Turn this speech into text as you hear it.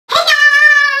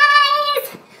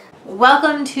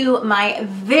welcome to my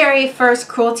very first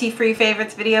cruelty-free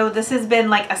favorites video. This has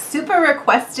been like a super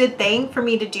requested thing for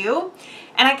me to do,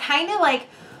 and I kind of like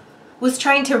was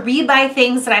trying to rebuy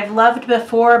things that I've loved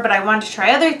before, but I wanted to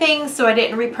try other things, so I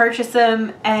didn't repurchase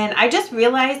them, and I just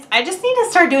realized I just need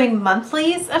to start doing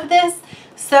monthlies of this.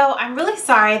 So I'm really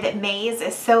sorry that May's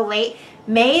is so late.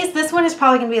 May's, this one is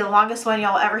probably going to be the longest one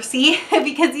y'all ever see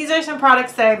because these are some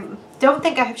products that I don't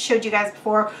think I have showed you guys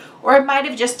before, or I might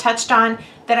have just touched on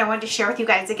that I wanted to share with you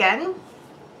guys again.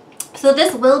 So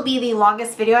this will be the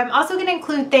longest video. I'm also going to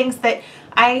include things that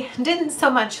I didn't so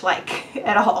much like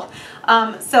at all.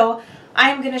 So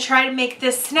I'm going to try to make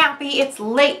this snappy. It's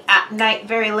late at night,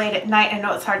 very late at night. I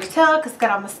know it's hard to tell because it's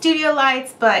got all my studio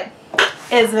lights, but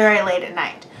it's very late at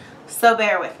night. So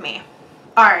bear with me.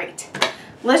 Alright,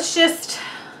 let's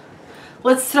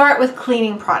start with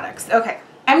cleaning products. Okay,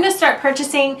 I'm going to start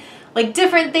purchasing like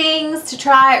different things to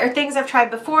try, or things I've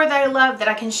tried before that I love that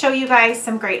I can show you guys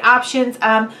some great options.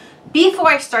 Before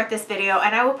I start this video,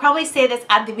 and I will probably say this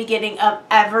at the beginning of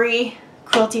every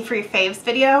cruelty-free faves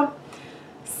video,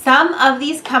 some of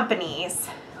these companies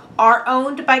are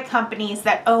owned by companies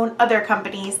that own other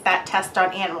companies that test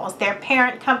on animals. Their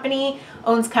parent company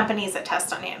owns companies that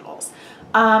test on animals.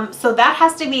 So that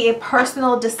has to be a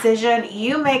personal decision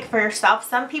you make for yourself.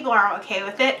 Some people aren't okay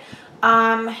with it.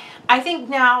 I think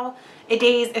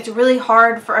nowadays it's really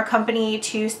hard for a company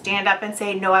to stand up and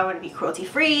say, no, I want to be cruelty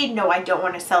free. No, I don't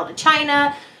want to sell to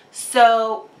China.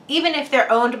 So even if they're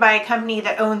owned by a company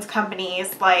that owns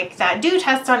companies like that do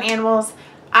test on animals,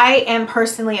 I am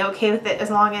personally okay with it as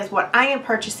long as what I am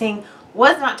purchasing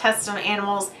was not tested on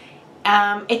animals.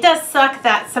 It does suck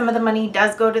that some of the money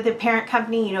does go to the parent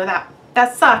company. You know,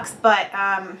 that sucks, but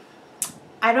I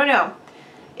don't know.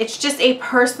 It's just a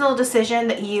personal decision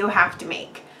that you have to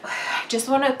make. I just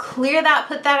want to clear that,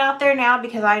 put that out there now,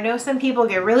 because I know some people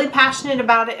get really passionate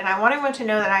about it, and I want everyone to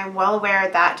know that I'm well aware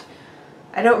that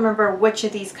I don't remember which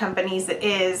of these companies it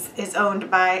is owned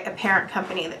by a parent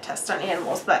company that tests on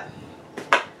animals, but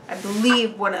I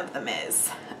believe one of them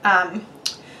is.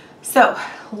 So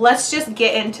let's just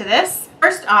get into this.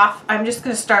 First off, I'm just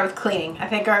going to start with cleaning. I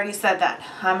think I already said that.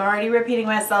 I'm already repeating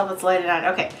myself. Let's light it on.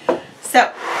 Okay,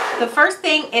 so the first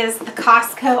thing is the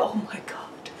Costco. Oh my god.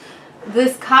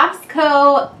 This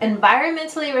Costco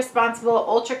environmentally responsible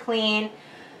ultra clean.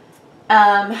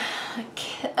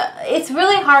 It's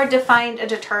really hard to find a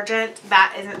detergent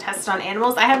that isn't tested on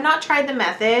animals. I have not tried the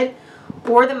Method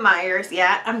or the Meyer's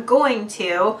yet. I'm going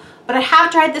to, but I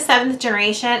have tried the 7th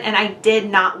generation and I did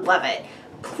not love it.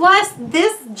 Plus,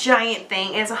 this giant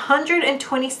thing is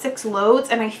 126 loads,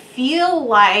 and I feel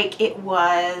like it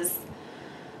was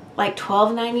like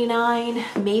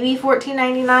 $12.99, maybe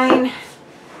 $14.99,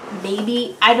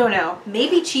 maybe, I don't know,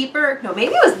 maybe cheaper. No,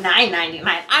 maybe it was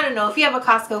 $9.99. I don't know. If you have a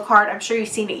Costco card, I'm sure you've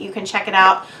seen it. You can check it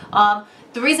out.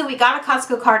 The reason we got a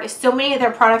Costco card is so many of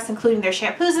their products, including their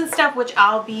shampoos and stuff, which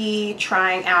I'll be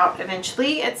trying out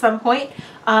eventually at some point.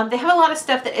 They have a lot of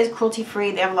stuff that is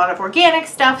cruelty-free. They have a lot of organic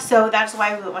stuff, so that's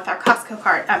why we went with our Costco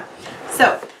card.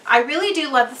 So I really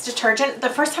do love this detergent. The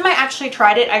first time I actually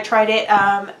tried it, I tried it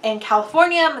in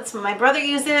California. That's what my brother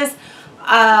uses.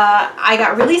 I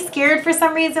got really scared for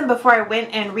some reason before I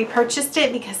went and repurchased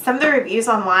it, because some of the reviews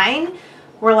online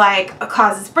were like, it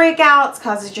causes breakouts,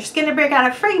 causes your skin to break out.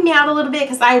 It freaked me out a little bit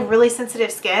because I have really sensitive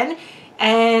skin,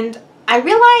 and I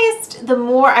realized the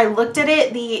more I looked at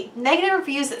it, the negative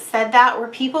reviews that said that were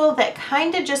people that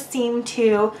kind of just seemed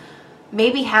to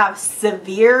maybe have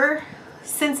severe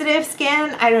sensitive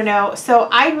skin. I don't know. So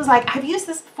I was like, I've used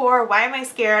this before. Why am I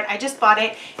scared? I just bought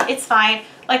it. It's fine.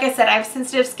 Like I said, I have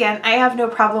sensitive skin. I have no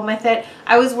problem with it.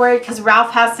 I was worried because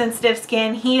Ralph has sensitive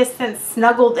skin. He has since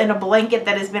snuggled in a blanket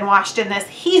that has been washed in this.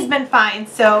 He's been fine.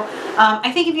 So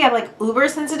I think if you have like uber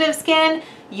sensitive skin,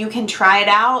 you can try it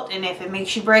out, and if it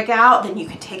makes you break out, then you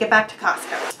can take it back to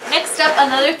Costco. Next up,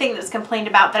 another thing that's complained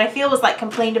about that I feel was like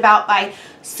complained about by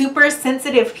super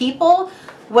sensitive people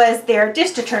was their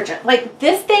dish detergent. Like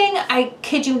this thing, I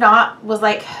kid you not, was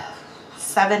like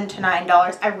 $7 to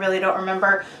 $9. I really don't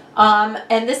remember.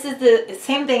 And this is the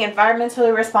same thing,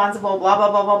 environmentally responsible, blah,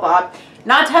 blah, blah, blah, blah.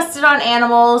 Not tested on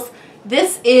animals.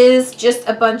 This is just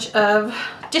a bunch of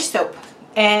dish soap,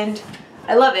 and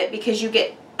I love it because you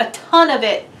get a ton of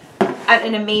it at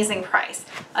an amazing price.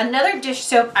 Another dish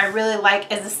soap I really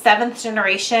like is the 7th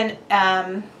generation,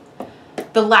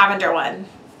 the lavender one.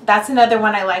 That's another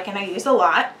one I like and I use a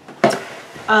lot.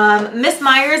 Miss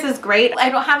Meyer's is great. I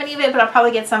don't have any of it, but I'll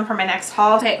probably get some for my next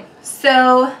haul. Okay,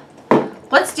 so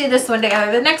let's do this one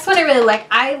together. The next one I really like.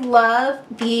 I love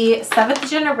the 7th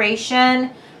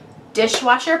generation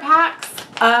dishwasher packs.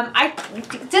 I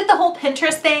did the whole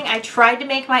Pinterest thing. I tried to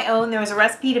make my own. There was a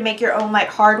recipe to make your own like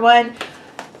hard one.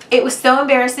 It was so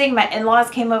embarrassing. My in-laws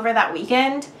came over that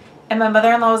weekend and my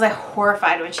mother-in-law was like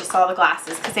horrified when she saw the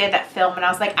glasses because they had that film, and I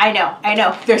was like, I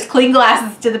know, there's clean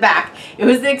glasses to the back. It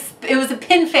was a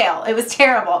pin fail. It was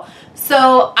terrible.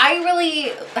 So I really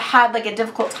had like a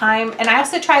difficult time. And I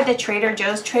also tried the Trader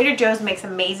Joe's. Trader Joe's makes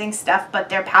amazing stuff, but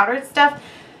their powdered stuff,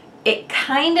 it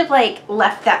kind of like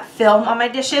left that film on my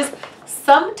dishes.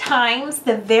 Sometimes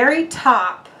the very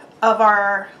top of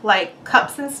our like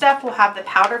cups and stuff will have the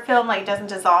powder film, like it doesn't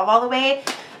dissolve all the way.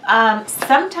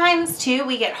 Sometimes too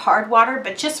we get hard water,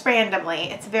 but just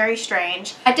randomly. It's very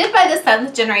strange. I did buy the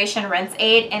 7th generation rinse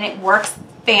aid and it works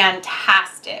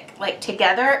fantastic. Like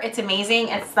together it's amazing.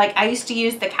 It's like I used to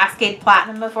use the Cascade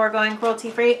Platinum before going cruelty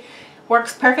free.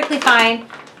 Works perfectly fine.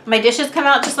 My dishes come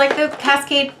out just like the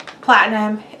Cascade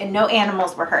Platinum and no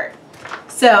animals were hurt.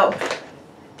 So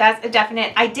that's a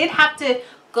definite. I did have to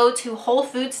go to Whole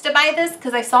Foods to buy this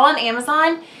because I saw on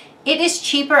Amazon it is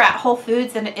cheaper at Whole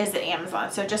Foods than it is at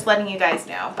Amazon. So just letting you guys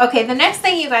know. Okay, the next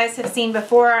thing you guys have seen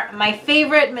before, my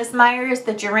favorite Miss Meyer's,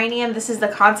 the geranium. This is the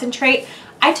concentrate.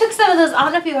 I took some of those. I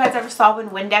don't know if you guys ever saw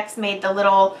when Windex made the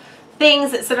little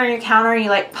things that sit on your counter and you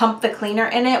like pump the cleaner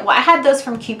in it. Well, I had those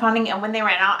from couponing, and when they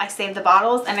ran out, I saved the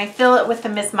bottles and I fill it with the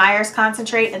Miss Meyer's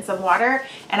concentrate and some water,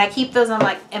 and I keep those on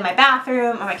like in my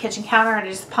bathroom, on my kitchen counter, and I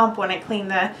just pump when I clean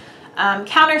the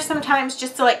counter sometimes,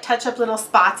 just to like touch up little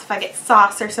spots if I get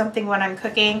sauce or something when I'm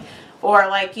cooking, or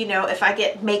like, you know, if I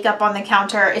get makeup on the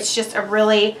counter. It's just a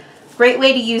really great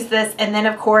way to use this. And then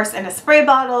of course in a spray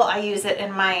bottle, I use it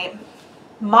in my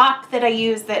mop that I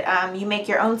use that you make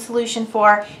your own solution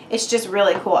for. It's just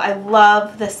really cool. I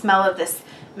love the smell of this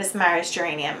Miss Meyer's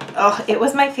geranium. Oh, it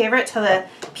was my favorite till the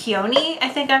Peony, I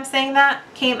think I'm saying that,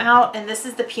 came out. And this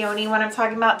is the Peony one I'm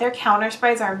talking about. Their counter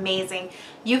sprays are amazing.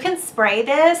 You can spray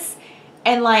this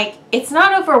and like it's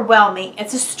not overwhelming.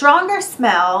 It's a stronger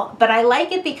smell, but I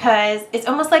like it because it's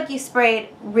almost like you sprayed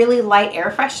really light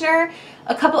air freshener.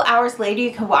 A couple hours later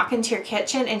you can walk into your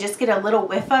kitchen and just get a little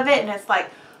whiff of it, and it's like,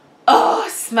 oh,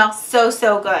 it smells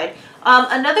so good.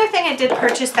 Another thing I did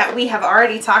purchase that we have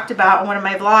already talked about in one of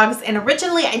my vlogs, and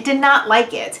originally I did not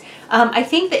like it. I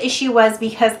think the issue was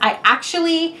because I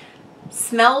actually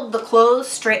smelled the clothes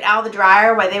straight out of the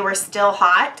dryer while they were still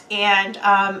hot, and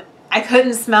I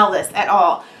couldn't smell this at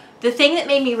all. The thing that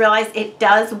made me realize it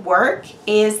does work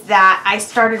is that I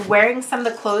started wearing some of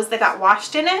the clothes that got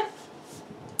washed in it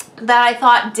that I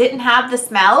thought didn't have the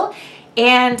smell,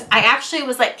 and I actually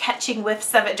was like catching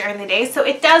whiffs of it during the day. So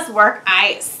it does work.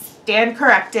 I stand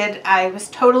corrected. I was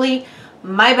totally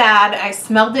my bad. I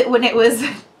smelled it when it was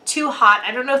too hot.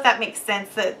 I don't know if that makes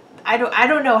sense. That I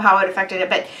don't know how it affected it,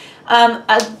 but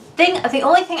the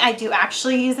only thing I do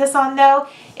actually use this on though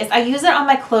is I use it on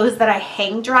my clothes that I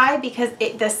hang dry because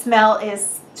the smell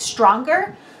is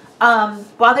stronger.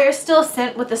 While there is still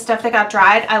scent with the stuff that got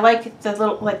dried, I like the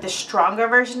little, like the stronger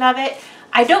version of it.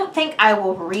 I don't think I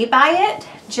will rebuy it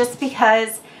just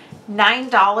because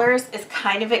 $9 is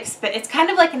kind of it's kind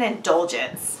of like an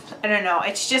indulgence. I don't know.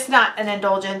 It's just not an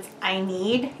indulgence I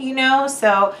need, you know?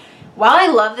 So while I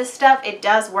love this stuff, it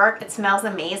does work. It smells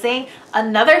amazing.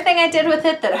 Another thing I did with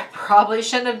it that I probably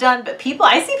shouldn't have done, but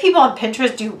I see people on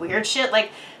Pinterest do weird shit.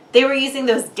 Like they were using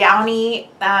those Downy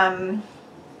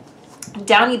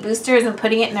boosters and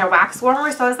putting it in their wax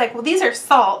warmer. So I was like, well, these are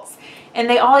salts and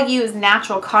they all use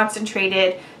natural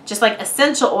concentrated, just like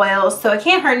essential oils, so it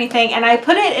can't hurt anything. And I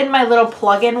put it in my little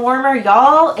plug-in warmer.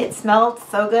 Y'all, it smelled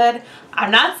so good.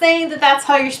 I'm not saying that that's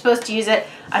how you're supposed to use it.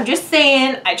 I'm just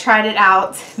saying I tried it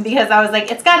out because I was like,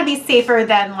 it's got to be safer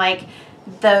than like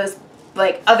those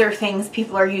like other things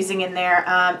people are using in there.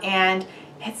 And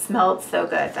it smelled so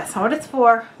good. That's not what it's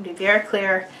for. I'm to be very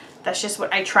clear. That's just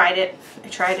what I tried it.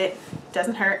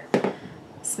 Doesn't hurt.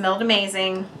 Smelled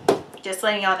amazing. Just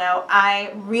letting y'all know,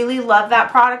 I really love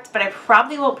that product, but I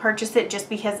probably won't purchase it just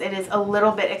because it is a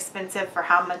little bit expensive for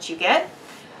how much you get.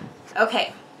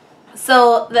 Okay,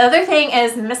 so the other thing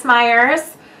is Miss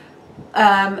Meyer's,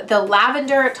 the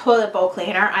Lavender Toilet Bowl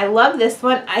Cleaner. I love this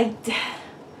one.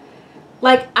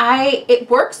 It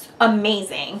works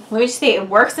amazing. Let me just say, it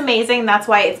works amazing. That's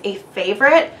why it's a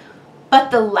favorite. But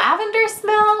the lavender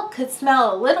smell could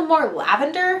smell a little more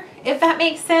lavender, if that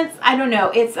makes sense. I don't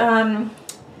know.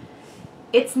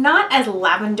 It's not as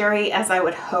lavendery as I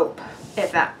would hope,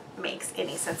 if that makes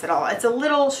any sense at all. It's a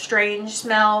little strange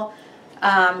smell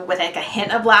with like a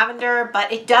hint of lavender, but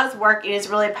it does work. It is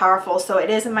really powerful, so it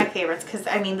is in my favorites because,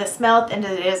 I mean, the smell at the end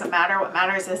of the day doesn't matter. What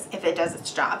matters is if it does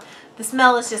its job. The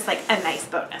smell is just like a nice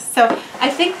bonus. So I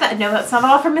think that, no, that's not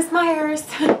all for Miss Meyer's.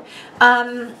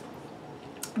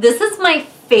 This is my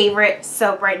favorite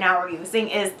soap right now we're using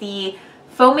is the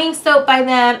foaming soap by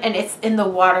them, and it's in the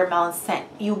watermelon scent.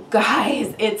 You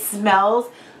guys, it smells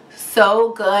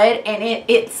so good, and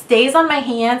it stays on my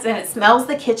hands, and it smells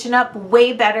the kitchen up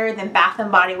way better than Bath and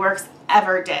Body Works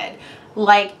ever did.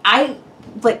 Like, I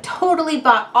totally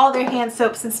bought all their hand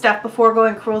soaps and stuff before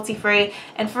going cruelty free,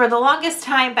 and for the longest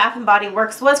time Bath and Body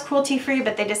Works was cruelty free,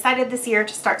 but they decided this year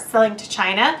to start selling to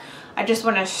China. I just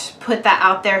want to put that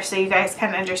out there so you guys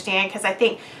kind of understand, because I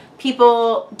think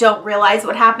people don't realize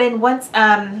what happened. Once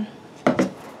I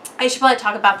should probably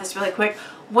talk about this really quick.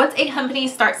 Once a company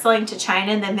starts selling to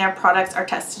China, then their products are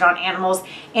tested on animals,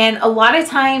 and a lot of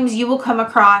times you will come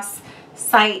across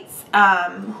sites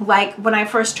like when I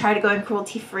first tried to go in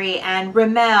cruelty free, and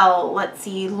Rimmel, let's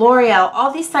see, L'Oreal,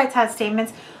 all these sites had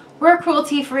statements: we're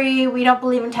cruelty free, we don't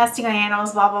believe in testing on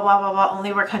animals, blah blah blah blah blah,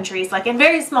 only where countries, like in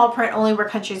very small print, only where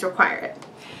countries require it.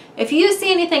 If you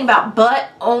see anything about but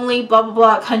only blah blah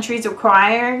blah countries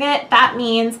requiring it, that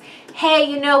means, hey,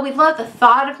 you know, we love the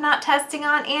thought of not testing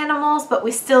on animals, but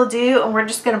we still do, and we're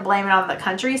just going to blame it on the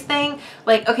countries thing.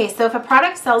 Like, okay, so if a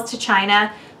product sells to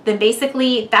China, then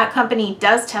basically that company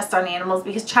does test on animals,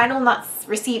 because China will not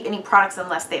receive any products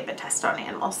unless they've been tested on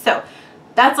animals. So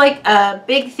that's like a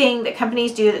big thing that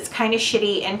companies do that's kind of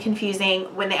shitty and confusing,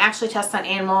 when they actually test on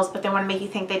animals, but they want to make you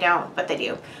think they don't, but they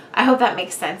do. I hope that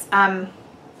makes sense.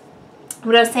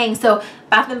 What I was saying, so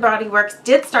Bath and Body Works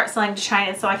did start selling to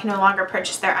China, so I can no longer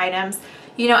purchase their items.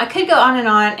 You know, I could go on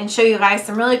and show you guys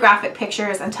some really graphic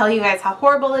pictures and tell you guys how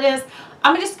horrible it is.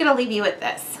 I'm just going to leave you with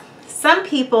this. Some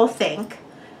people think,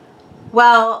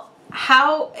 well,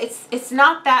 how it's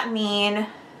not that mean.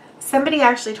 Somebody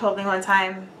actually told me one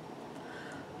time,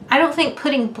 I don't think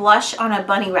putting blush on a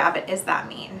bunny rabbit is that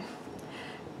mean.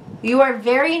 You are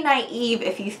very naive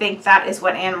if you think that is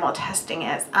what animal testing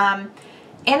is.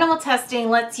 Animal testing,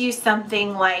 let's use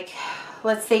something like,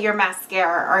 let's say your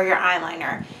mascara or your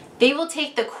eyeliner. They will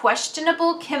take the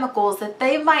questionable chemicals that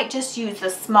they might just use the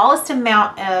smallest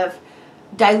amount of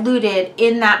diluted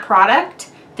in that product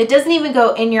that doesn't even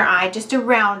go in your eye, just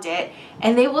around it,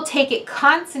 and they will take it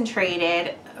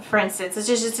concentrated. For instance, this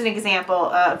is just an example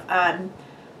of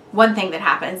one thing that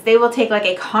happens. They will take like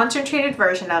a concentrated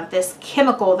version of this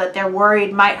chemical that they're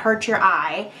worried might hurt your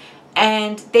eye,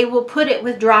 and they will put it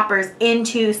with droppers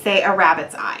into, say, a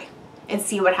rabbit's eye and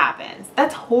see what happens.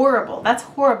 That's horrible. That's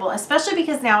horrible, especially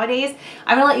because nowadays,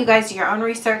 I'm going to let you guys do your own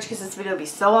research, because this video will be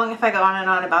so long if I go on and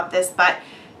on about this, but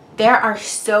there are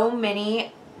so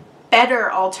many better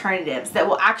alternatives that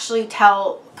will actually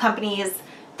tell companies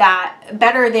that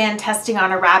better than testing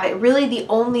on a rabbit. Really the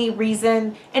only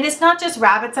reason, and it's not just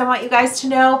rabbits, I want you guys to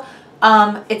know,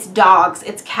 it's dogs,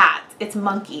 it's cats, it's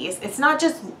monkeys. It's not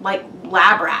just like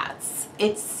lab rats.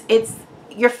 It's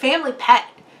your family pet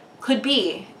could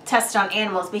be tested on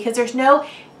animals, because there's no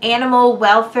animal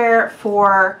welfare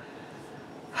for,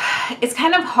 it's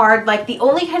kind of hard. Like, the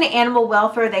only kind of animal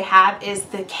welfare they have is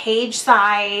the cage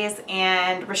size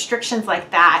and restrictions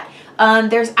like that.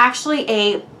 There's actually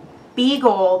a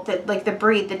beagle, that, like the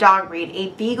breed, the dog breed, a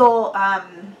beagle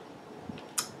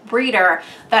breeder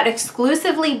that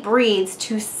exclusively breeds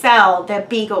to sell the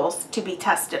beagles to be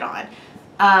tested on.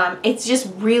 It's just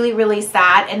really, really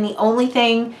sad. And the only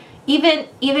thing, even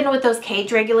with those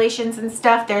cage regulations and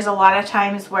stuff, there's a lot of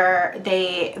times where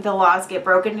the laws get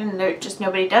broken and there just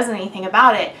nobody does anything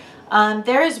about it.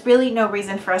 There is really no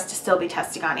reason for us to still be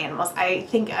testing on animals. I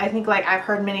think like I've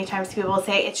heard many times people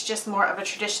say it's just more of a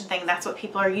tradition thing. That's what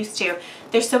people are used to.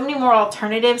 There's so many more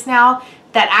alternatives now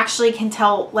that actually can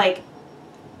tell, like,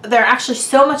 they're actually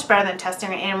so much better than testing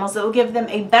on animals. It will give them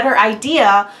a better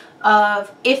idea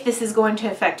of if this is going to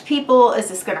affect people, is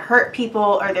this going to hurt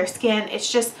people or their skin.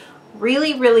 It's just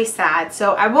really, really sad.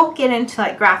 So I won't get into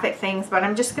like graphic things, but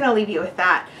I'm just going to leave you with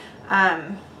that.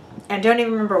 I don't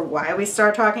even remember why we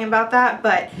started talking about that,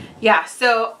 but yeah,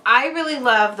 so I really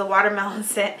love the watermelon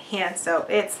scent hand soap.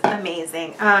 It's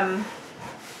amazing.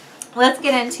 Let's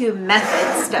get into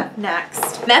Method stuff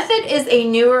next. Method is a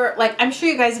newer, like, I'm sure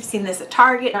you guys have seen this at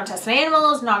Target. Don't test on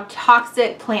animals,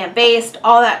 non-toxic, plant-based,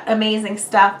 all that amazing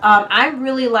stuff. I'm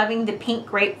really loving the pink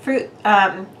grapefruit.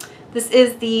 This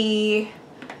is the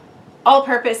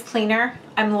all-purpose cleaner.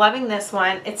 I'm loving this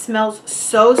one. It smells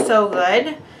so, so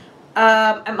good.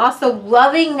 I'm also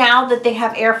loving now that they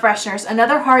have air fresheners.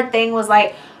 Another hard thing was,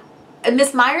 like,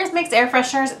 Miss Meyer's makes air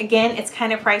fresheners. Again, it's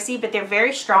kind of pricey, but they're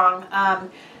very strong.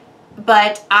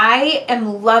 But I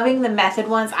am loving the Method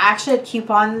ones. I actually had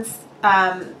coupons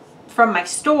from my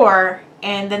store,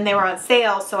 and then they were on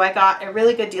sale, so I got a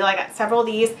really good deal. I got several of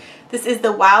these. This is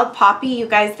the Wild Poppy. You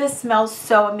guys, this smells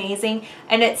so amazing,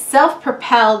 and it's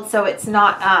self-propelled, so it's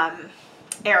not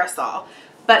aerosol.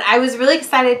 But I was really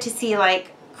excited to see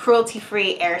like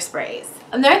cruelty-free air sprays.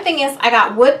 Another thing is I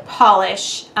got wood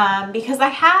polish because I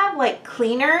have like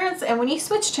cleaners, and when you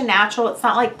switch to natural, it's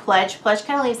not like Pledge. Pledge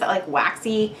kind of leaves that like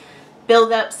waxy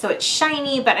buildup, so it's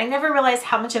shiny, but I never realized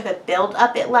how much of a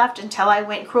buildup it left until I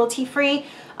went cruelty-free.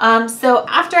 So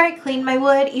after I cleaned my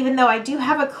wood, even though I do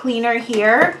have a cleaner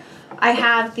here, I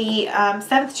have the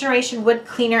 7th generation wood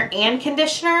cleaner and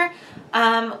conditioner.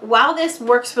 While this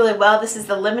works really well, this is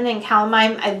the lemon and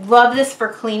calamine. I love this for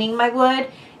cleaning my wood,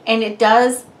 and it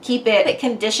does keep it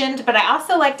conditioned, but I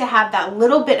also like to have that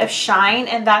little bit of shine,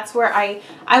 and that's where I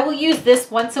will use this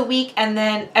once a week, and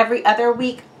then every other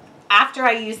week after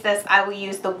I use this, I will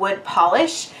use the wood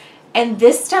polish. And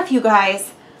this stuff, you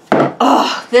guys,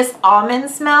 oh, this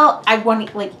almond smell, I want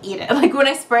to like eat it. Like when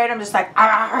I spray it, I'm just like,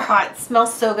 ah, it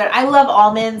smells so good. I love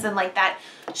almonds and like that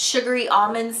sugary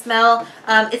almond smell.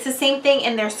 It's the same thing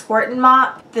in their Squirt and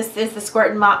Mop. This is the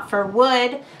Squirt and Mop for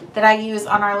wood that I use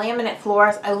on our laminate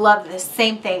floors. I love this.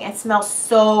 Same thing. It smells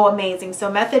so amazing. So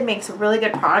Method makes really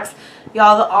good products.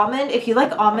 Y'all, the almond, if you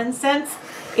like almond scents,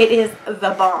 it is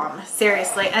the bomb.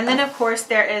 Seriously. And then of course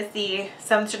there is the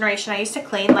 7th generation I used to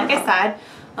clean, like I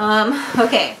said.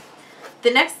 Okay.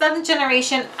 The next 7th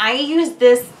generation, I use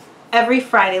this every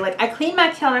Friday. Like I clean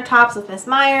my countertops with Miss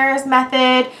Meyer's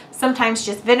method, sometimes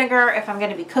just vinegar if I'm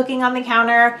going to be cooking on the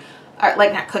counter, or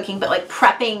like not cooking, but like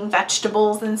prepping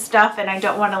vegetables and stuff, and I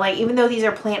don't want to like, even though these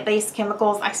are plant-based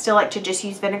chemicals, I still like to just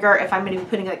use vinegar if I'm going to be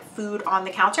putting like food on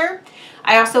the counter.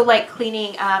 I also like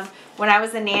cleaning, when I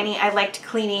was a nanny, I liked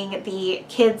cleaning the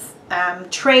kids'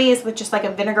 trays with just like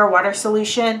a vinegar water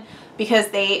solution, because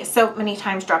they so many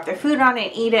times drop their food on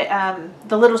it and eat it,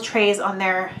 the little trays on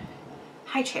their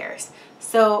high chairs.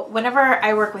 So whenever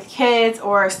I work with kids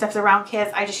or stuff's around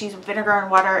kids, I just use vinegar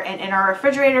and water, and in our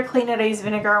refrigerator clean it, I use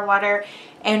vinegar and water.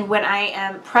 And when I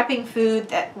am prepping food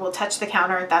that will touch the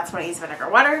counter, that's when I use vinegar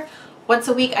and water. Once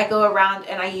a week I go around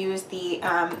and I use the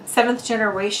 7th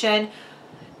generation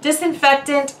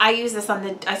disinfectant. I use this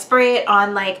on I spray it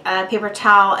on like a paper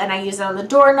towel, and I use it on the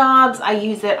doorknobs. I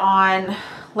use it on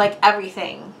like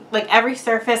everything. Like every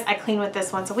surface I clean with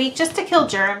this once a week just to kill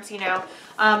germs, you know.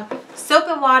 Soap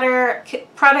and water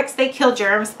products, they kill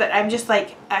germs, but I'm just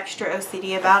like extra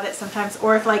OCD about it sometimes.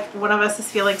 Or if like one of us is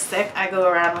feeling sick, I go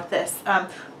around with this.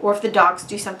 Or if the dogs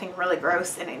do something really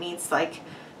gross and it needs like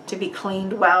to be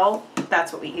cleaned well,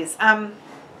 that's what we use.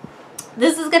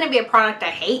 This is going to be a product I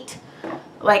hate.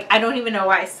 Like I don't even know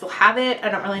why I still have it. I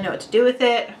don't really know what to do with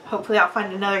it. Hopefully I'll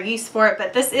find another use for it.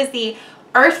 But this is the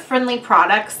Earth Friendly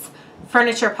Products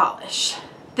Furniture Polish.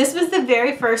 This was the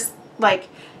very first like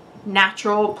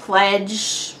natural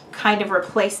Pledge kind of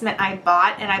replacement I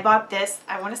bought, and I bought this,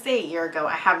 I want to say a year ago.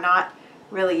 I have not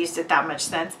really used it that much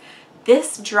since.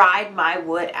 This dried my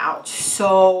wood out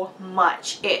so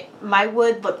much. My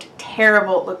wood looked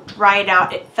terrible. It looked dried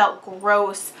out. It felt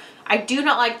gross. I do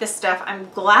not like this stuff. I'm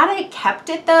glad I kept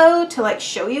it though to like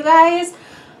show you guys.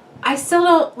 I still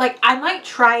don't like, I might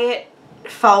try it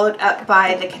followed up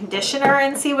by the conditioner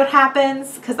and see what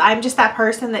happens, because I'm just that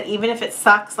person that even if it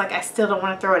sucks, like I still don't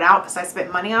want to throw it out because I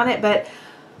spent money on it. But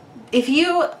if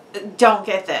you don't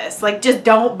get this, like just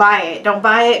don't buy it. Don't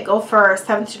buy it. Go for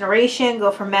 7th generation, go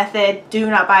for Method. Do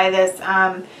not buy this.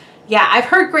 Yeah, I've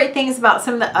heard great things about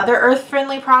some of the other earth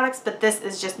friendly products, but this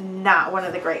is just not one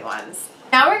of the great ones.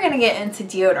 Now we're going to get into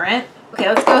deodorant. Okay,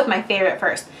 let's go with my favorite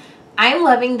first. I'm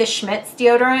loving the Schmidt's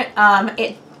deodorant.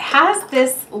 It has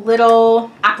this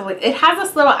little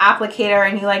applicator,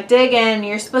 and you like dig in,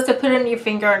 you're supposed to put it in your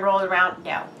finger and roll it around.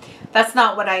 No, that's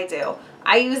not what I do.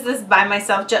 I use this by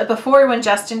myself. Before, when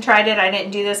Justin tried it, I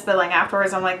didn't do this, but like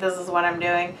afterwards I'm like, this is what I'm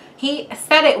doing. He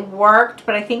said it worked,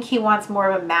 but I think he wants more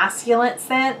of a masculine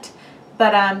scent.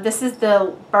 But this is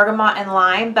the bergamot and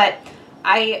lime. But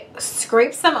I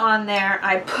scrape some on there,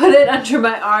 I put it under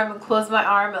my arm and close my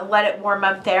arm and let it warm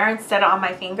up there instead of on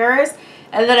my fingers.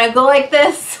 And then I go like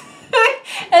this.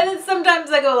 And then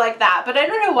sometimes I go like that. But I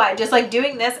don't know why. Just like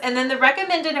doing this. And then the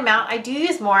recommended amount, I do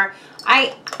use more.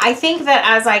 I think that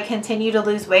as I continue to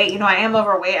lose weight, you know, I am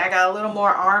overweight. I got a little more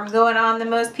arm going on than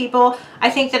most people. I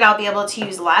think that I'll be able to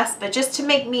use less. But just to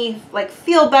make me like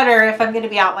feel better if I'm going to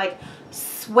be out like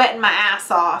sweating my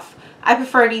ass off, I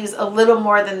prefer to use a little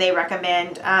more than they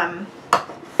recommend. And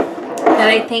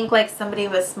I think like somebody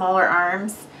with smaller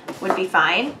arms would be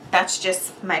fine. That's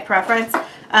just my preference.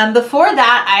 Before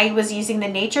that, I was using the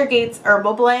Nature Gates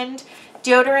Herbal Blend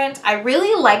deodorant. I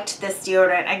really liked this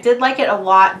deodorant. I did like it a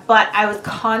lot, but I was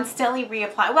constantly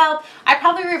reapplying. Well, I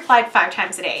probably reapplied 5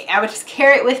 times a day. I would just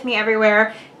carry it with me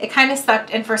everywhere. It kind of sucked.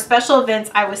 And for special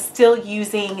events, I was still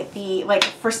using the, like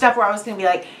for stuff where I was going to be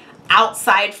like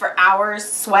outside for hours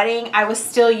sweating, I was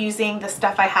still using the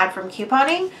stuff I had from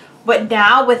couponing. But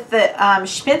now with the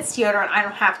Schmidt's deodorant, I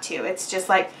don't have to. It's just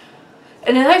like,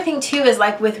 another thing too is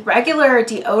like with regular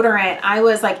deodorant, I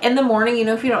was like in the morning, you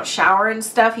know, if you don't shower and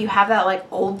stuff, you have that like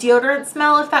old deodorant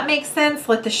smell, if that makes sense.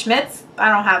 With the Schmidt's, I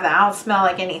don't have that. I don't smell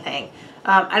like anything.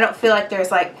 I don't feel like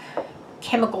there's like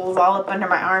chemicals all up under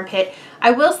my armpit.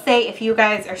 I will say, if you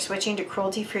guys are switching to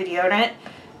cruelty-free deodorant,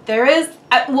 there is,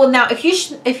 well, now if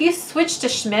you switch to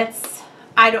Schmidt's,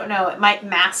 I don't know, it might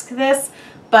mask this,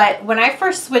 but when I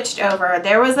first switched over,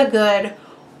 there was a good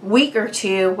week or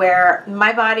two where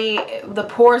my body, the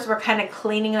pores were kind of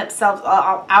cleaning themselves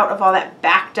out of all that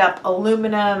backed up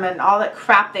aluminum and all that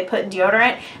crap they put in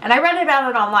deodorant. And I read about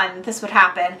it online that this would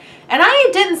happen, and I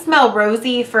didn't smell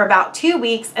rosy for about 2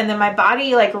 weeks, and then my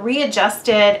body like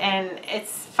readjusted and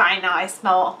it's fine now. I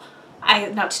smell,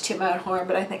 not to toot my own horn,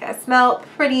 but I think I smell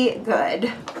pretty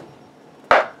good.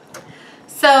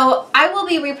 So I will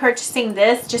be repurchasing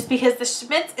this just because the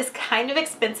Schmidt's is kind of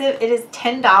expensive. It is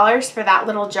 $10 for that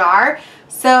little jar.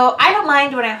 So I don't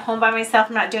mind when I'm home by myself,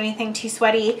 I'm not doing anything too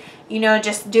sweaty, you know,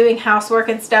 just doing housework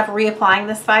and stuff, reapplying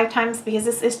this 5 times because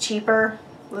this is cheaper.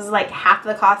 This is like half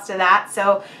the cost of that.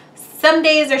 So some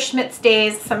days are Schmidt's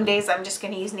days. Some days I'm just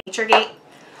going to use NatureGate.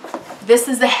 This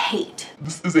is a hate.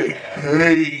 This is a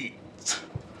hate.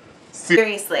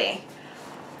 Seriously.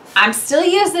 I'm still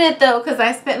using it though because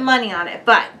I spent money on it,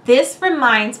 but this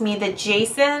reminds me that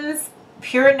Jason's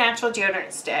Pure Natural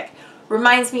Deodorant Stick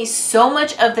reminds me so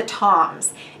much of the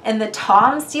Tom's, and the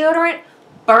Tom's deodorant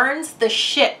burns the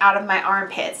shit out of my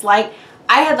armpits. Like,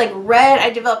 I had like red, I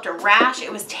developed a rash,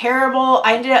 it was terrible.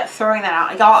 I ended up throwing that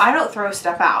out. Y'all, I don't throw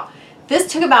stuff out. This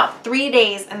took about 3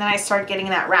 days and then I started getting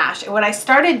that rash. And what I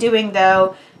started doing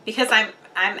though, because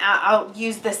I'll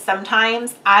use this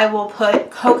sometimes, I will put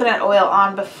coconut oil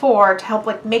on before to help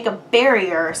like make a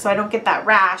barrier so I don't get that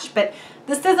rash. But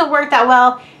this doesn't work that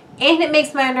well, and it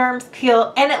makes my underarms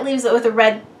peel, and it leaves it with a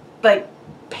red, like,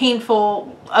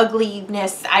 painful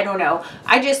ugliness. I don't know.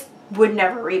 I just would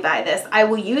never rebuy this. I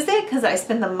will use it because I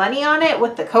spend the money on it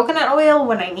with the coconut oil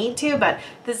when I need to, but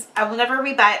this, I will never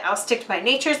rebuy it. I'll stick to my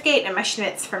NatureGate and my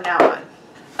Schmidt's from now on.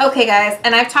 Okay guys,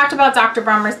 and I've talked about Dr.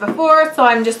 Bronner's before, so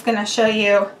I'm just going to show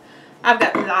you. I've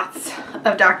got lots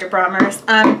of Dr. Bronner's.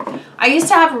 I used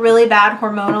to have really bad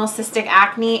hormonal cystic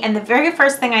acne, and the very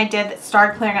first thing I did that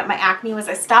started clearing up my acne was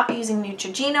I stopped using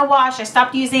Neutrogena wash. I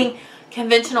stopped using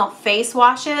conventional face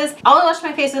washes. All I wash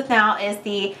my face with now is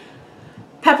the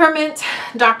Peppermint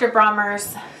Dr.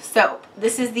 Bronner's soap.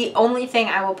 This is the only thing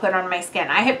I will put on my skin.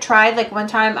 I have tried, like one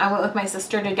time I went with my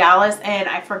sister to Dallas and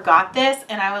I forgot this,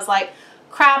 and I was like,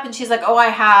 crap, and she's like, oh, I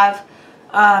have,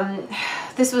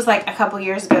 this was like a couple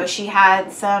years ago, she had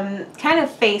some kind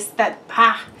of face that,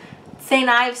 St.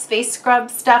 Ives face scrub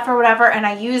stuff or whatever, and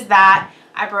I used that.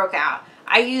 I broke out.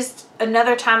 I used,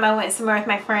 another time I went somewhere with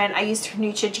my friend, I used her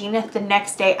Neutrogena. The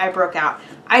next day I broke out.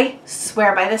 I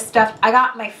swear by this stuff. I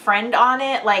got my friend on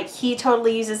it. Like, he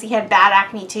totally uses, he had bad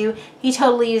acne too. He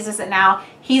totally uses it now.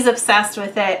 He's obsessed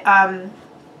with it. And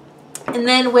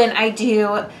then when I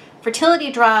do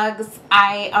fertility drugs,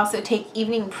 I also take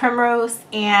evening primrose,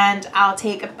 and I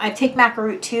take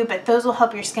macaroot too, but those will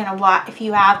help your skin a lot if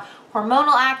you have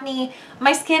hormonal acne.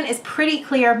 My skin is pretty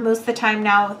clear most of the time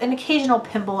now, with an occasional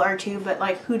pimple or two, but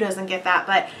like, who doesn't get that?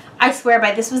 But I swear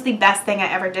by, this was the best thing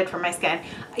I ever did for my skin.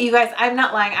 You guys, I'm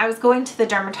not lying. I was going to the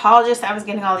dermatologist. I was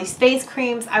getting all these face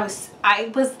creams. I was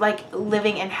like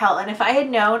living in hell. And if I had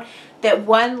known that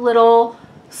one little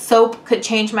soap could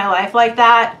change my life like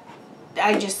that,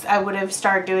 I would have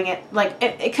started doing it. Like,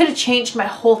 it could have changed my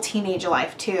whole teenage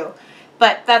life too.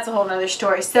 But that's a whole nother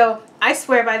story. So I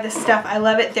swear by this stuff. I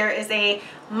love it. There is a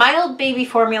mild baby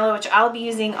formula, which I'll be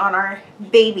using on our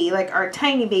baby, like our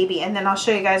tiny baby. And then I'll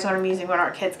show you guys what I'm using when our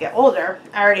kids get older.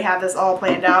 I already have this all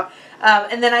planned out.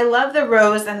 And then I love the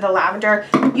rose and the lavender.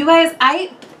 You guys,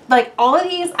 I like all of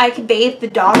these. I could bathe the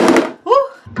dog.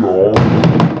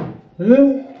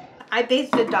 I bathe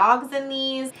the dogs in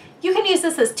these. You can use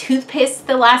this as toothpaste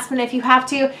the last minute if you have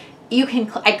to. You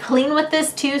can, I clean with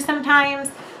this too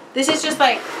sometimes. This is just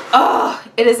like, oh,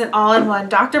 it is an all-in-one.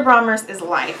 Dr. Bronner's is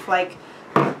life. Like,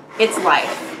 it's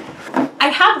life. I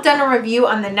have done a review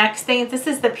on the next thing. This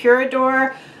is the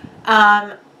Purador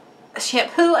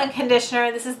shampoo and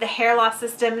conditioner. This is the hair loss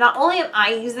system. Not only am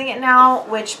I using it now,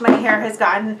 which my hair has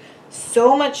gotten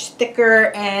so much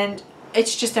thicker and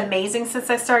it's just amazing since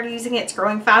I started using it. It's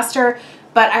growing faster.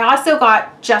 But I also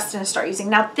got Justin to start using.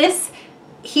 Now this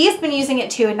he's been using it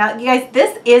too. And now, you guys,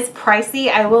 this is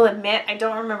pricey. I will admit, I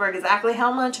don't remember exactly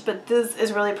how much, but this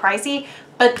is really pricey.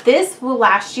 But this will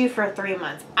last you for 3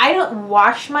 months. I don't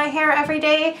wash my hair every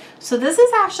day, so this has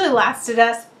actually lasted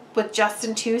us with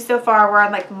Justin too so far. We're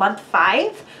on like month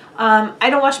 5. I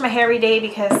don't wash my hair every day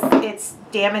because it's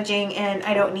damaging and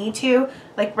I don't need to.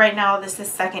 Like right now, this is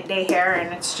 2nd day hair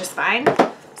and it's just fine.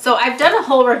 So I've done a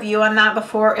whole review on that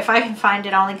before. If I can find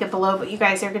it, I'll link it below. But you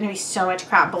guys, there's going to be so much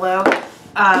crap below.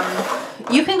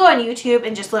 You can go on YouTube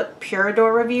and just look Pure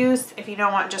Door reviews if you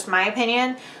don't want just my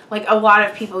opinion. Like, a lot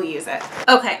of people use it.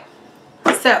 Okay,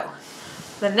 so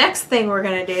the next thing we're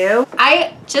going to do,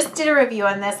 I just did a review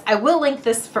on this. I will link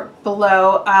this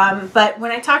below. But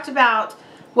when I talked about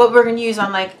what we're going to use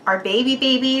on like our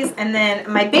babies, and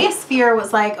then my biggest fear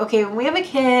was like, okay, when we have a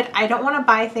kid, I don't want to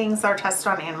buy things that are tested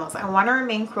on animals. I want to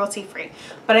remain cruelty free,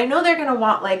 but I know they're going to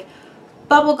want like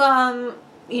bubble gum,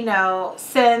 you know,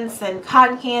 scents and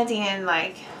cotton candy and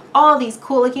like all these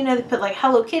cool, like, you know, they put like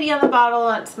Hello Kitty on the bottle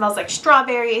and it smells like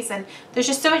strawberries, and there's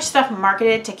just so much stuff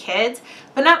marketed to kids.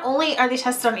 But not only are they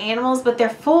tested on animals, but they're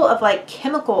full of like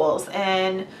chemicals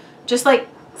and just like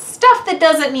stuff that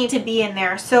doesn't need to be in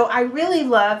there. So I really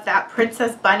love that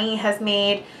Princess Bunny has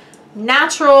made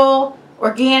natural,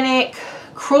 organic,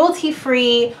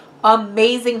 cruelty-free,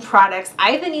 amazing products.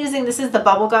 I've been using, this is the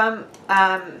bubblegum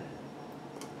bath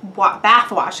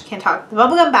wash. Can't talk. The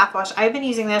bubblegum bath wash. I've been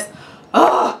using this.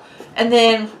 Oh, and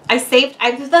then I've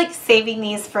been like saving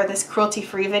these for this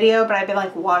cruelty-free video, but I've been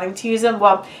like wanting to use them.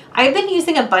 Well, I've been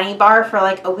using a bunny bar for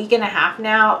like a week and a half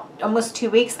now, almost 2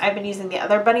 weeks. I've been using the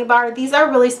other bunny bar. These are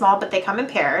really small, but they come in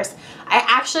pairs. I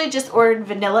actually just ordered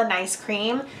vanilla nice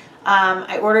cream.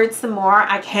 I ordered some more.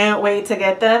 I can't wait to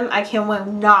get them. I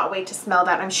cannot wait to smell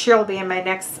that. I'm sure it'll be in my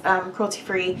next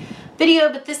cruelty-free video,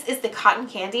 but this is the cotton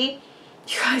candy.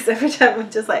 You guys, every time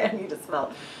I'm just like, I need to smell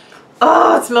it.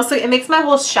 Oh, it smells so good. It makes my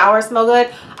whole shower smell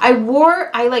good. I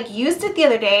like used it the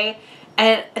other day,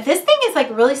 and this thing is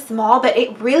like really small, but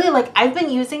it really, like, I've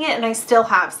been using it and I still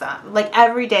have some like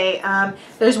every day.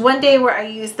 There's one day where I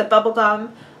used the bubble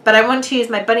gum, but I wanted to use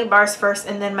my bunny bars first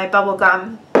and then my bubble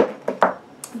gum.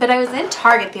 But I was in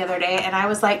Target the other day and I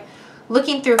was like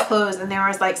looking through clothes, and there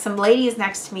was like some ladies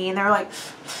next to me and they were like,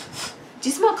 do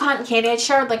you smell cotton candy? I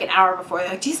showered like an hour before. They're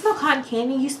like, do you smell cotton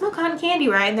candy? You smell cotton candy,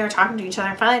 right? And they were talking to each other.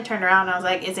 And finally I turned around and I was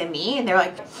like, is it me? And they're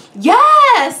like,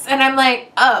 yes! And I'm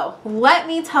like, oh, let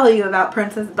me tell you about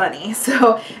Princess Bunny.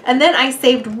 So, and then I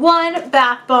saved one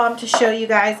bath bomb to show you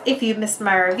guys if you missed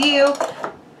my review.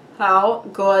 How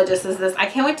gorgeous is this? I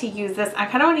can't wait to use this. I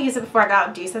kind of want to use it before I go out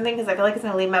and do something because I feel like it's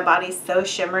going to leave my body so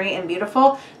shimmery and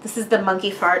beautiful. This is the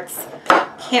Monkey Farts.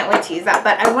 Can't wait to use that.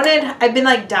 But I've been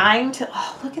like dying to,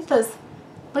 oh, look at those.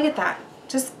 Look at that.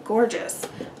 Just gorgeous.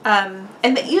 And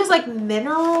they use like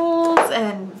minerals,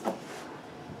 and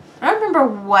I don't remember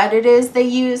what it is they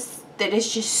use that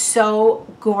is just so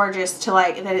gorgeous to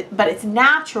like, but it's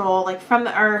natural, like from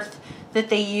the earth, that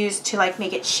they use to like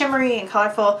make it shimmery and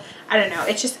colorful. I don't know.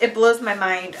 It blows my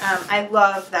mind. I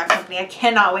love that company. I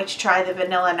cannot wait to try the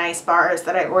Vanilla Nice bars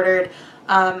that I ordered.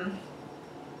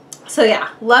 So yeah,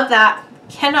 love that.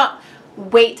 Cannot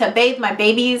wait to bathe my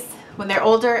babies when they're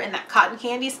older in that cotton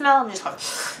candy smell. I'm just going,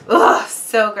 ugh,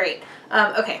 so great.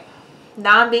 Okay,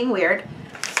 now I'm being weird.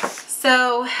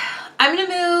 So I'm going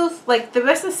to move, like the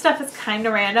rest of the stuff is kind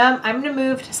of random. I'm going to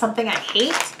move to something I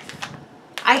hate.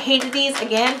 I hated these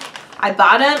again. I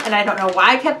bought them and I don't know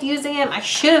why I kept using them. I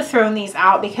should have thrown these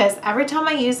out because every time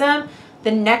I use them,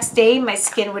 the next day my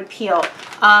skin would peel.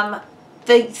 I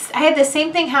had the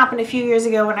same thing happen a few years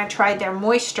ago when I tried their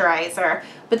moisturizer,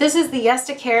 but this is the Yes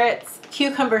to Carrots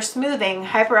Cucumber Smoothing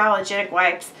Hyperallergenic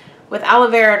Wipes with aloe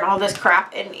vera and all this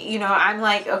crap. And you know, I'm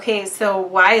like, okay, so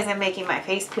why is it making my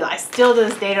face peel? I still to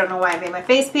this day don't know why I made my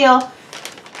face peel.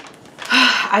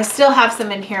 I still have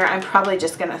some in here I'm probably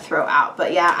just gonna throw out.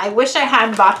 But yeah, I wish I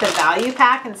hadn't bought the value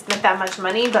pack and spent that much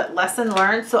money, but lesson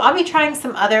learned. So I'll be trying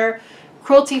some other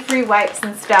cruelty-free wipes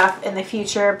and stuff in the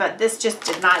future, but this just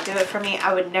did not do it for me.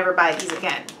 I would never buy these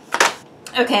again.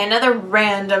 Okay, another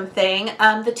random thing.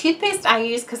 The toothpaste I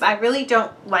use, because I really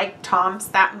don't like Tom's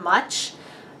that much,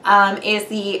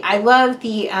 I love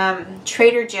the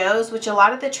Trader Joe's, which a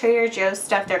lot of the Trader Joe's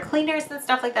stuff, their cleaners and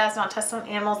stuff like that is not tested on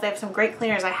animals. They have some great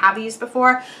cleaners I have used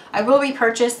before. I will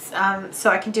repurchase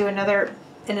so I can do another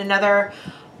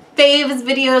faves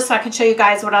video so I can show you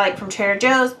guys what I like from Trader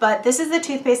Joe's. But this is the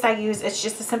toothpaste I use. It's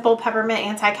just a simple peppermint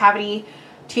anti-cavity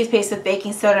toothpaste with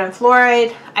baking soda and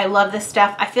fluoride. I love this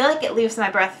stuff. I feel like it leaves my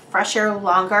breath fresher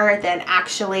longer than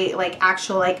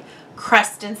actual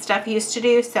crust and stuff used to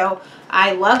do. So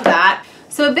I love that.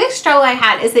 So a big struggle I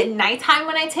had is at nighttime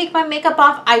when I take my makeup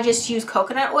off, I just use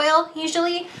coconut oil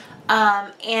usually.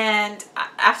 And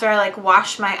after I like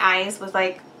wash my eyes with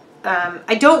like,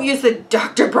 I don't use the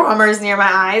Dr. Bronner's near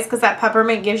my eyes because that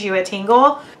peppermint gives you a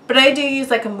tingle. But I do use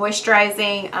like a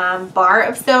moisturizing bar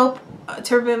of soap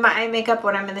to remove my eye makeup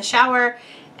when I'm in the shower.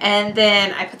 And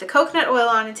then I put the coconut oil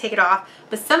on and take it off.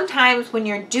 But sometimes when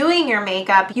you're doing your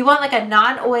makeup, you want like a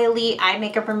non-oily eye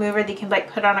makeup remover that you can like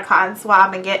put on a cotton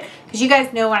swab and get, because you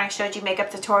guys know when I showed you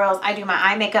makeup tutorials, I do my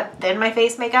eye makeup, then my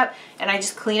face makeup, and I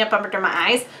just clean up under my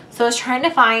eyes. So I was trying to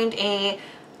find a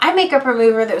eye makeup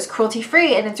remover that was cruelty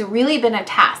free, and it's really been a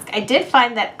task. I did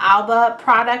find that Alba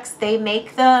products, they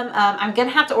make them. I'm gonna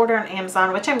have to order on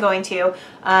Amazon, which I'm going to,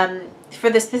 for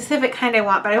the specific kind I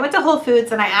want. But I went to Whole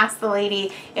Foods and I asked the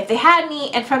lady if they had any,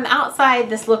 and from the outside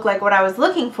this looked like what I was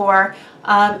looking for.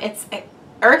 It's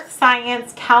Earth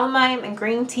Science Calamine and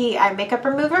Green Tea Eye Makeup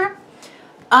Remover.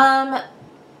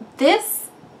 This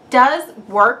does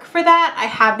work for that. I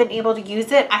have been able to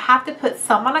use it. I have to put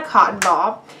some on a cotton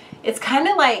ball. It's kind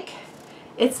of like,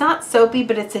 it's not soapy,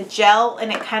 but it's a gel,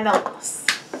 and it kind of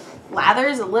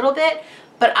lathers a little bit.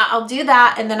 But I'll do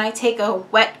that, and then I take a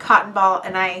wet cotton ball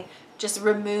and I just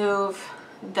remove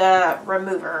the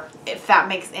remover, if that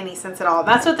makes any sense at all.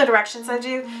 That's what the directions I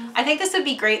do. I think this would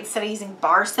be great instead of using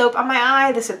bar soap on my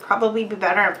eye. This would probably be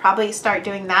better. I'll probably start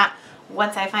doing that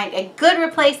once I find a good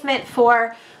replacement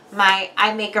for my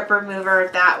eye makeup remover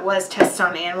that was tested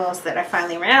on animals that I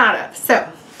finally ran out of. So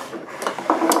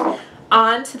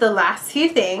on to the last few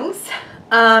things.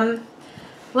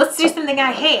 Let's do something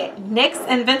I hate. NYX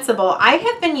Invincible. I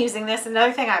have been using this,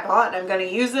 another thing I bought, and I'm going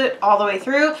to use it all the way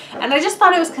through. And I just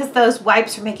thought it was because those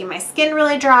wipes were making my skin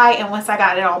really dry, and once I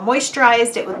got it all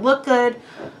moisturized, it would look good.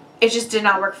 It just did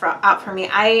not work out for me.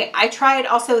 I tried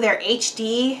also their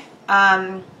HD.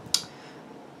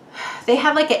 They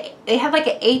had like a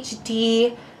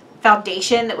HD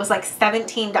foundation that was like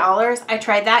 $17. I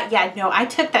tried that. Yeah, no, I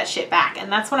took that shit back, and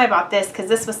that's when I bought this because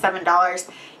this was $7.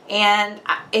 And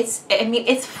I mean,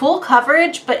 it's full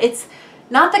coverage, but it's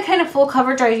not the kind of full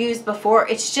coverage I've used before.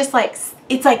 It's just like,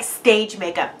 it's like stage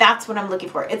makeup. That's what I'm looking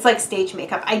for. It's like stage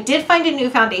makeup. I did find a new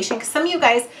foundation because some of you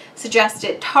guys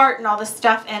suggested Tarte and all this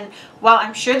stuff. And while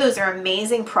I'm sure those are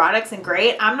amazing products and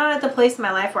great, I'm not at the place in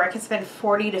my life where I can spend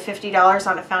 $40 to $50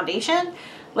 on a foundation.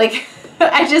 Like,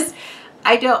 that's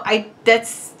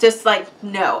just like,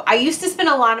 no. I used to spend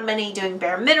a lot of money doing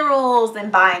Bare Minerals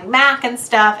and buying MAC and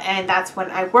stuff, and that's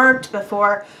when I worked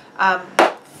before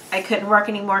I couldn't work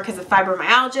anymore because of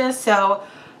fibromyalgia. So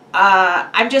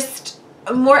I'm just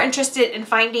more interested in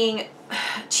finding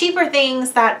cheaper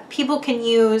things that people can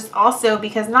use also,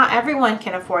 because not everyone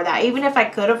can afford that. Even if I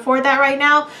could afford that right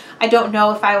now, I don't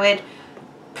know if I would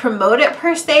promote it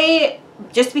per se,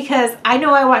 just because I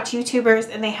know I watch YouTubers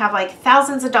and they have like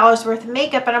thousands of dollars worth of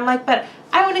makeup, and I'm like, but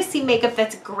I want to see makeup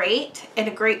that's great at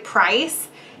a great price,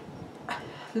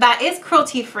 that is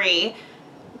cruelty free,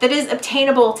 that is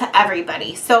obtainable to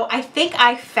everybody. So I think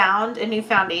I found a new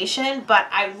foundation, but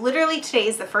I literally, today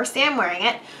is the first day I'm wearing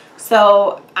it.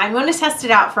 So I'm going to test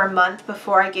it out for a month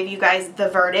before I give you guys the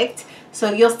verdict.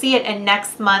 So you'll see it in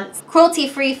next month's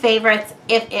cruelty-free favorites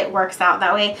if it works out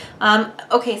that way.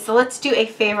 Okay, so let's do a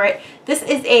favorite. This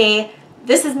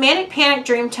is Manic Panic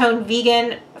Dream Tone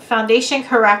Vegan Foundation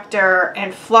Corrector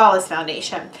and Flawless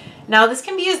Foundation. Now this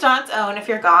can be used on its own if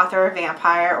you're goth or a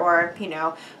vampire, or, you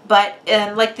know, but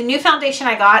like the new foundation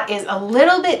I got is a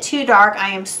little bit too dark. I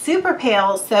am super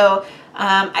pale, so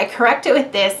I correct it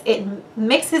with this. It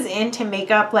mixes into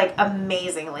makeup like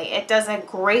amazingly. It does a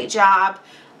great job.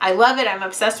 I love it. I'm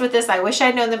obsessed with this. I wish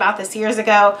I'd known about this years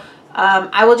ago.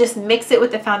 I will just mix it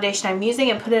with the foundation I'm using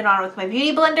and put it on with my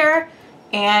beauty blender,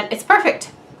 and it's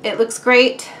perfect. It looks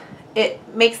great. It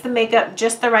makes the makeup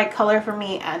just the right color for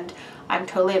me, and I'm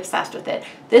totally obsessed with it.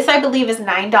 This, I believe, is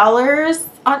 $9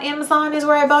 on Amazon is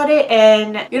where I bought it,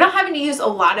 and you're not having to use a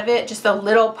lot of it, just a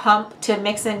little pump to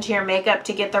mix into your makeup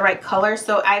to get the right color.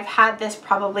 So I've had this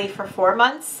probably for 4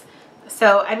 months.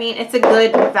 So, I mean, it's a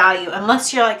good value.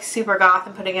 Unless you're like super goth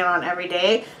and putting it on every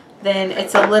day, then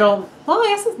it's a little, well,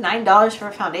 I guess it's $9 for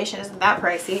a foundation. Isn't that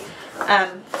pricey?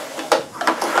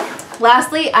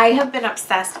 Lastly, I have been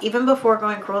obsessed, even before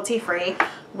going cruelty-free,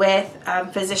 with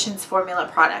Physicians Formula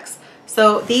products.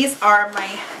 So these are my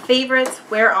favorites,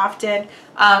 wear often.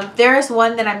 There is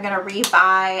one that I'm going to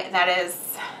rebuy that is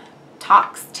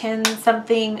Toxtin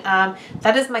something.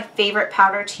 That is my favorite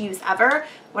powder to use ever.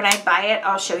 When I buy it,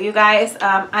 I'll show you guys.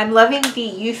 I'm loving the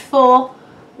Youthful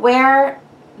Wear.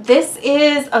 This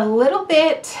is a little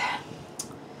bit,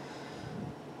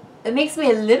 it makes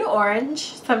me a little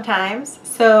orange sometimes.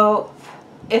 So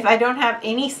if I don't have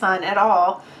any sun at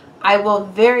all, I will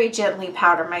very gently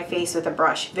powder my face with a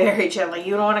brush, very gently.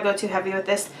 You don't want to go too heavy with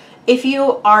this. If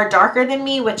you are darker than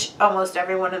me, which almost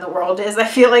everyone in the world is, I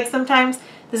feel like sometimes,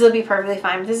 this will be perfectly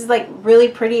fine. This is like really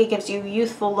pretty. It gives you a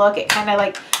youthful look. It kind of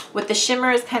like, with the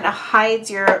shimmers, kind of hides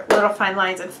your little fine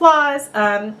lines and flaws.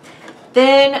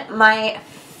 Then my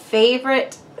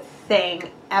favorite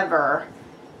thing ever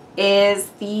is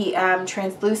the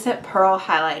translucent pearl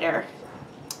highlighter.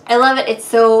 I love it. It's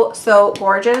so, so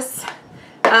gorgeous.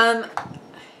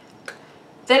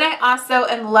 Then I also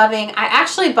am loving, I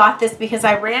actually bought this because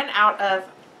I ran out of,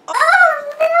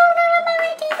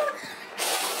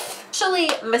 actually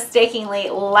mistakenly,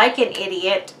 like an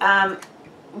idiot,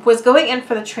 was going in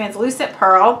for the translucent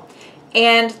pearl,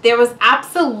 and there was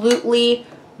absolutely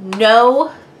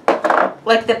no,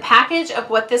 like the package of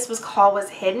what this was called was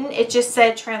hidden. It just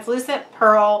said translucent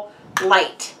pearl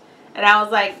light, and I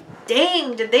was like,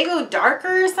 dang, did they go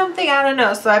darker or something? I don't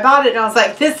know. So I bought it and I was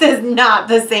like, this is not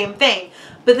the same thing.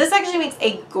 But this actually makes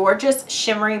a gorgeous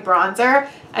shimmery bronzer.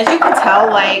 As you can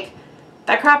tell, like,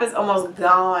 that crap is almost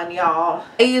gone, y'all.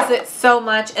 I use it so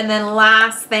much. And then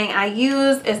last thing I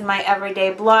use is my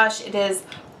everyday blush. It is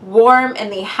Warm in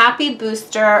the Happy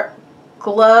Booster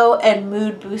Glow and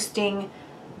Mood Boosting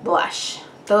Blush.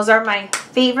 Those are my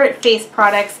favorite face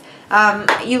products.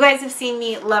 You guys have seen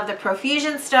me love the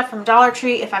Profusion stuff from Dollar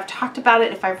Tree. If I've talked about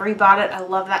it, if I've rebought it, I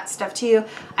love that stuff too.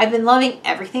 I've been loving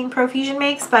everything Profusion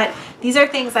makes, but these are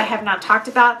things I have not talked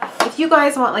about. If you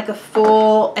guys want like a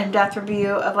full in-depth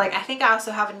review of, like, I think I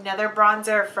also have another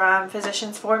bronzer from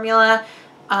Physicians Formula,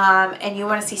 and you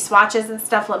want to see swatches and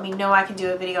stuff, let me know. I can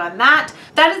do a video on that.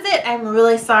 That is it. I'm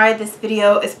really sorry this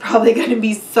video is probably going to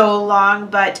be so long,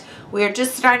 but we're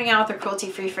just starting out with the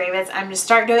cruelty-free favorites. I'm going to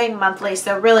start doing monthly,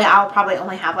 so really I'll probably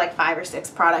only have like 5 or 6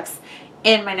 products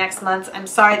in my next months. I'm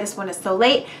sorry this one is so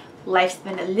late. Life's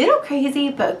been a little crazy,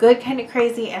 but a good kind of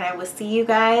crazy, and I will see you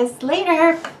guys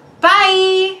later.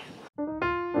 Bye!